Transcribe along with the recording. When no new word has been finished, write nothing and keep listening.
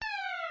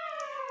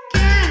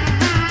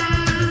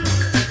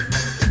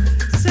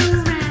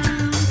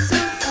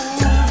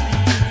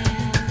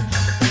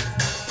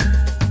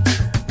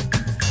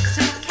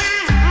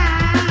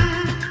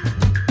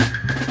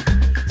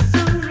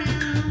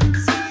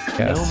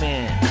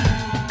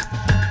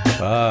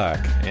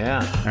Fuck.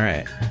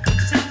 Yeah.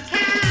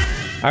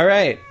 All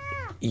right.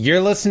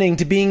 You're listening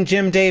to Being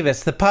Jim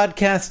Davis, the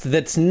podcast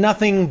that's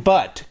nothing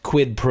but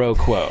quid pro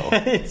quo.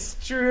 It's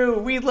true.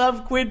 We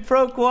love quid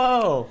pro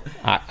quo.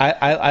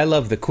 I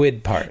love the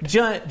quid part.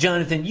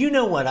 Jonathan, you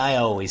know what I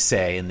always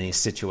say in these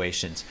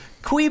situations.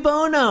 Cui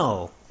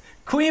bono.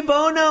 Cui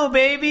bono,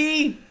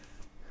 baby.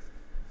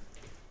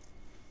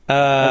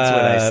 That's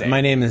what I say.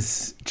 My name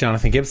is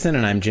Jonathan Gibson,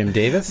 and I'm Jim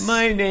Davis.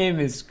 My name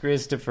is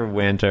Christopher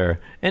Winter,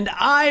 and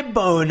I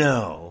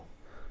bono.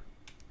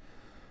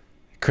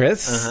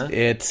 Chris,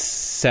 It's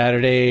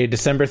Saturday,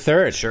 December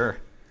 3rd. Sure.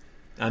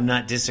 I'm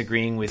not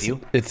disagreeing with you.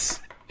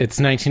 It's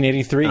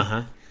 1983.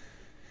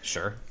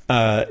 Sure.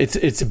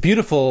 It's a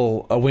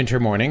beautiful winter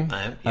morning.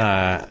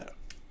 Yeah.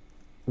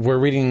 We're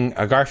reading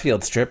a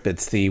Garfield strip.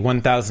 It's the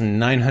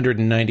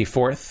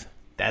 1994th.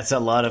 That's a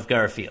lot of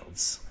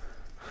Garfields.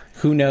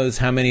 Who knows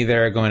how many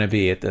there are going to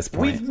be at this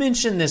point? We've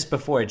mentioned this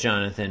before,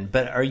 Jonathan,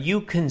 but are you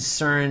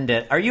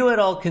at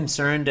all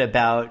concerned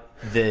about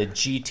the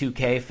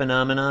G2K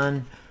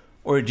phenomenon?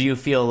 Or do you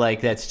feel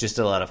like that's just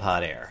a lot of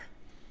hot air?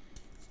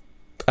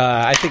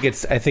 I think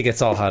it's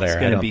all hot air.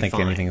 I don't think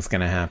fine. anything's going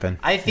to happen.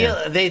 I feel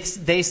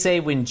they say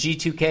when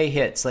G2K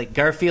hits, like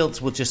Garfields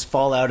will just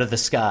fall out of the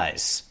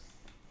skies.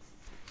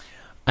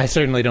 I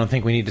certainly don't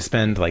think we need to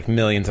spend like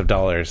millions of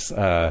dollars,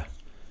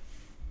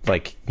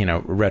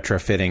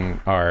 retrofitting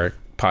our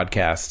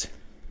podcast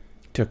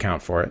to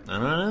account for it.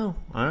 I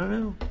don't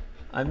know.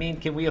 I mean,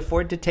 can we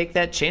afford to take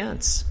that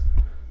chance?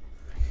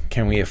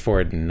 Can we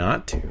afford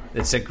not to?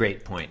 That's a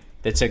great point.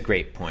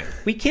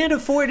 We can't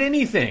afford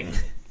anything.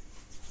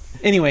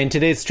 Anyway, in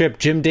today's strip,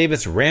 Jim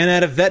Davis ran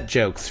out of vet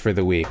jokes for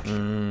the week.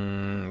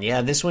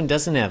 Yeah, this one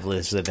doesn't have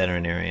Liz the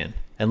veterinarian,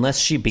 unless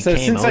she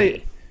became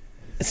Odie.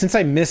 Since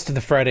I missed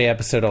the Friday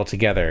episode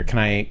altogether, can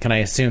I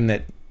assume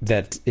that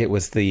it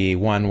was the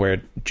one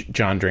where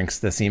John drinks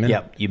the semen?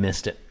 Yep, you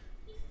missed it.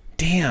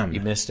 Damn,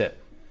 you missed it.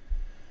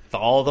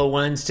 All the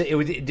ones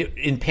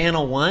in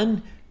panel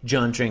 1,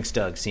 John drinks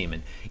dog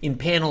semen. In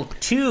panel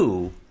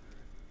 2,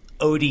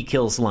 Odie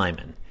kills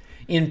Lyman.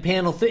 In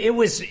panel 3, it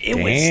was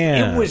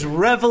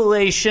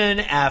revelation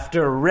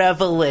after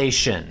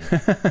revelation.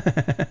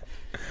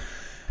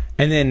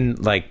 And then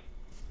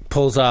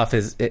pulls off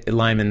his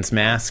Lyman's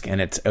mask, and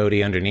it's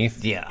Odie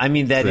underneath. Yeah, I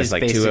mean that is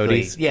like basically 2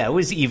 Odies. Yeah, it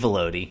was evil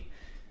Odie.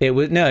 It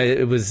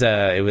was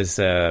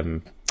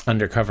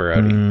undercover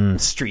Odie.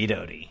 Street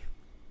Odie.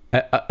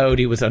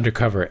 Odie was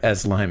undercover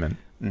as Lyman.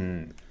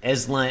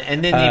 As Lyman,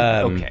 and then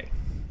okay.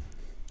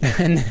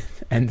 And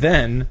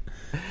then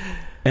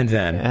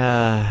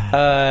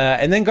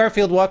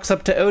Garfield walks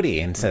up to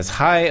Odie and says,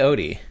 "Hi,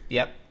 Odie."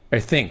 Yep. Or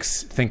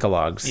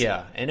thinkalogs.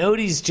 Yeah, and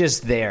Odie's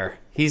just there.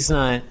 He's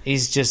not.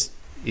 He's just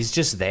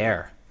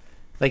there.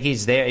 Like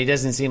he's there. He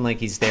doesn't seem like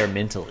he's there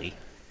mentally.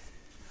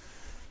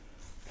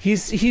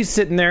 He's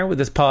sitting there with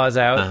his paws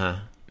out.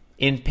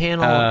 In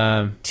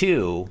panel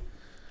 2,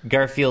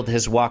 Garfield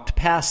has walked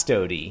past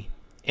Odie,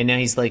 and now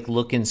he's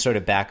looking sort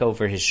of back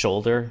over his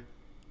shoulder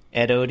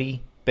at Odie,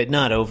 but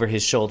not over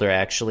his shoulder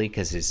actually,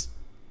 because his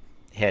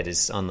head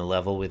is on the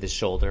level with his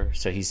shoulder.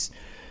 So he's,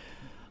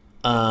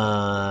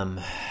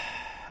 I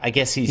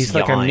guess he's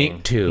yawing. Like a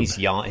meat tube. He's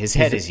yawing. His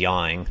head is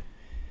yawing.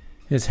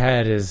 His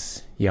head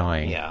is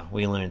yawing. Yeah,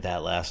 we learned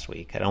that last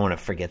week. I don't want to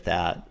forget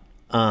that.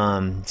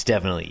 It's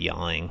definitely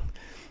yawing.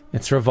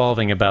 It's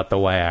revolving about the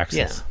y-axis.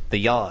 Yeah, the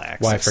yaw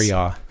axis. Y for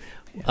yaw.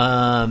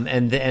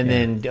 And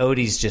then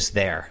Odie's just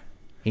there.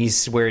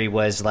 He's where he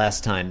was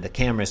last time. The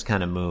camera's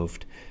kind of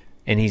moved,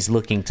 and he's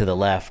looking to the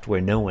left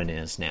where no one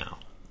is now.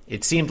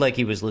 It seemed like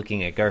he was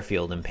looking at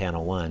Garfield in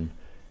panel 1,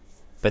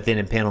 but then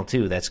in panel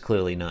 2, that's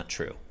clearly not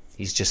true.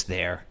 He's just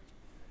there.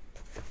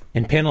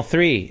 In panel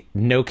 3,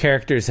 no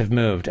characters have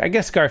moved. I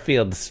guess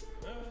Garfield's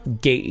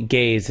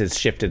gaze has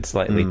shifted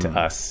slightly to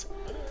us.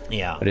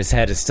 Yeah. But his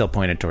head is still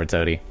pointed towards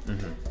Odie.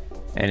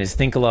 And his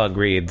thinkalog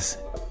reads,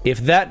 "If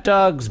that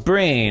dog's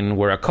brain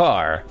were a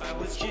car,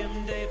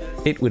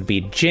 it would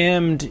be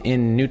jammed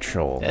in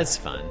neutral." That's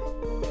fun.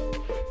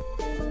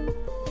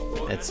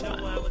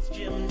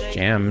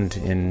 Jammed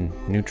in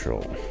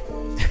neutral.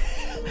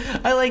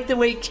 I like the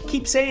way you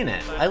keep saying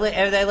it. I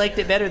liked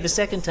it better the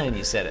second time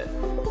you said it.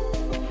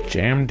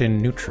 Jammed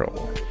in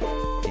neutral.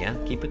 Yeah,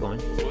 keep it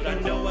going.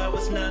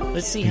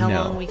 Let's see how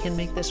long we can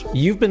make this one.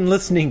 You've been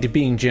listening to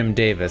Being Jim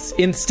Davis.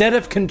 Instead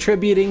of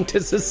contributing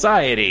to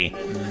society,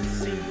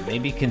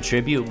 maybe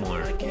contribute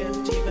more.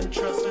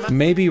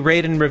 Maybe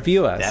rate and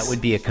review us. That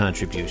would be a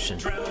contribution.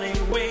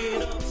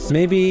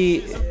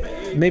 Maybe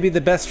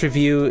the best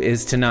review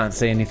is to not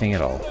say anything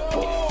at all.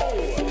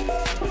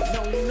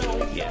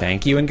 Yeah.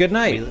 Thank you and good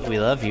night. We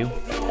love you.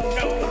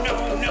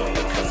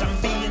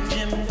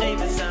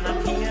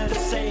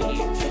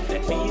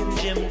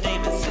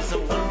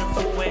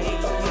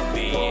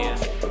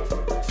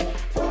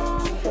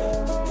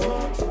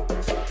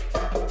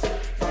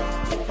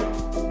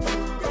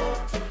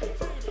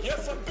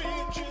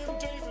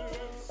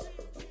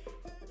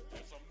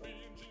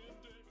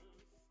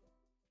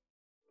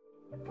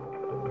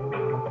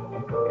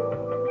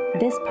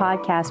 This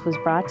podcast was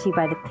brought to you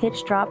by the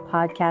Pitch Drop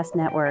Podcast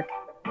Network.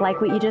 Like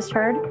what you just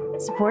heard?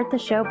 Support the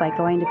show by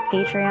going to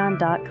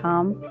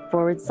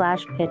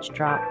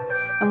patreon.com/pitchdrop.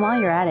 And while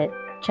you're at it,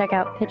 check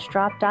out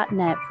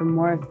pitchdrop.net for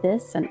more of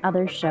this and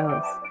other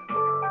shows.